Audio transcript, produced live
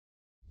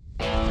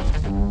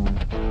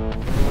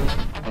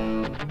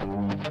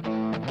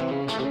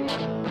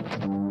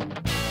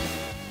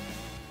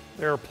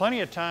There are plenty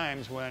of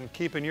times when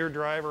keeping your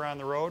driver on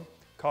the road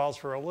calls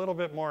for a little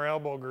bit more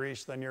elbow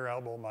grease than your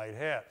elbow might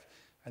have.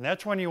 And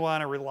that's when you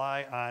want to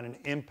rely on an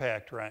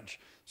impact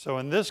wrench. So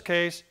in this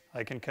case,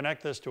 I can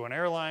connect this to an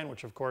air line,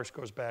 which of course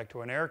goes back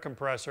to an air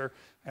compressor,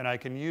 and I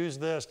can use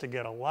this to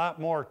get a lot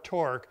more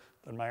torque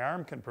than my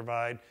arm can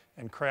provide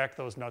and crack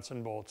those nuts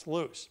and bolts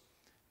loose.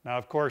 Now,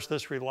 of course,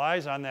 this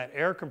relies on that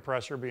air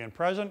compressor being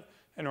present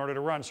in order to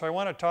run. So I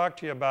want to talk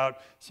to you about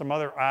some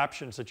other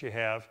options that you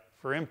have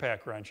for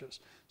impact wrenches.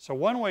 So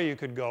one way you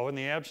could go in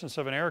the absence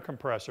of an air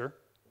compressor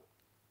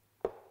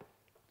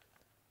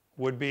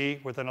would be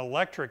with an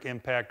electric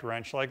impact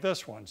wrench like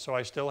this one. So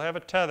I still have a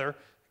tether,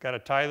 got to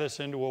tie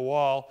this into a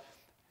wall.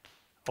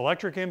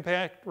 Electric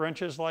impact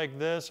wrenches like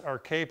this are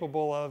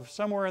capable of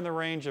somewhere in the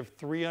range of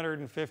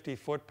 350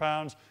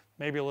 foot-pounds,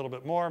 maybe a little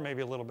bit more,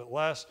 maybe a little bit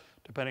less,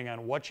 depending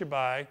on what you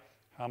buy,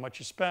 how much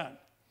you spend.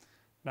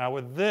 Now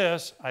with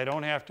this, I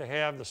don't have to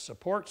have the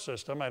support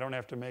system. I don't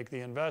have to make the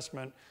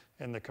investment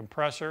in the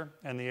compressor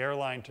and the air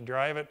line to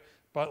drive it.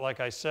 But like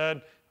I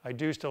said, I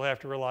do still have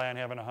to rely on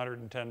having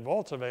 110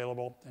 volts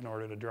available in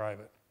order to drive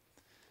it.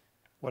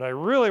 What I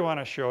really want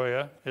to show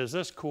you is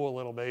this cool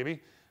little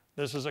baby.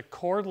 This is a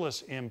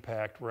cordless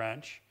impact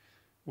wrench.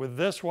 With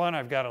this one,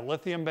 I've got a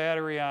lithium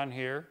battery on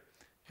here.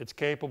 It's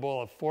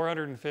capable of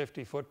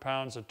 450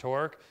 foot-pounds of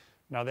torque.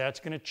 Now that's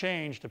going to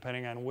change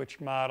depending on which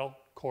model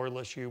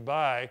cordless you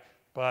buy,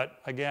 but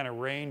again, a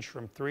range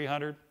from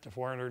 300 to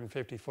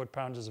 450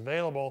 foot-pounds is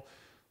available.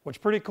 What's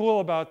pretty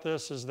cool about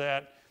this is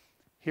that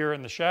here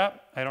in the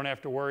shop, I don't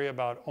have to worry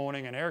about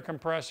owning an air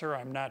compressor.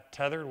 I'm not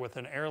tethered with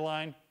an air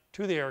line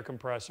to the air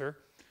compressor.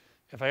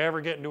 If I ever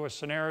get into a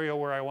scenario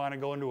where I want to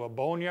go into a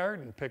boneyard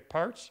and pick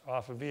parts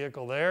off a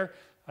vehicle there,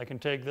 I can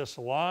take this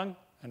along,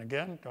 and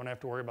again, don't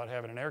have to worry about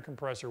having an air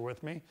compressor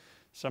with me.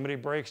 Somebody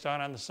breaks down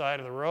on the side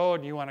of the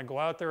road, and you want to go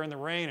out there in the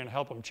rain and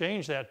help them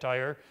change that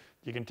tire,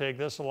 you can take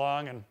this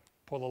along and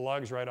pull the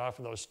lugs right off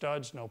of those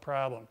studs, no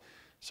problem.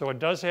 So it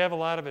does have a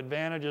lot of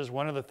advantages.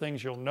 One of the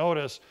things you'll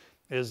notice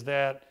is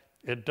that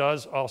it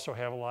does also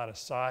have a lot of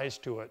size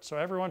to it. So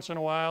every once in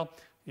a while,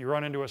 you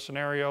run into a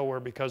scenario where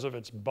because of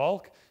its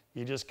bulk,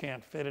 you just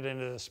can't fit it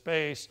into the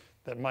space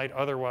that might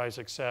otherwise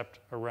accept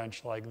a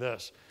wrench like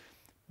this.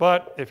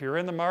 But if you're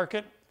in the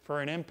market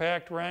for an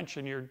impact wrench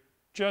and you're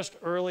just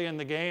early in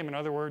the game, in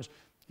other words,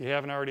 you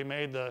haven't already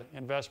made the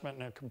investment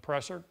in a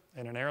compressor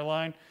and an air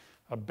line,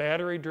 a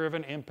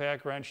battery-driven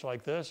impact wrench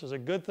like this is a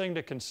good thing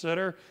to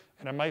consider,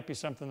 and it might be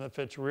something that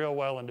fits real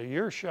well into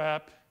your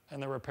shop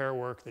and the repair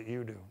work that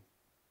you do.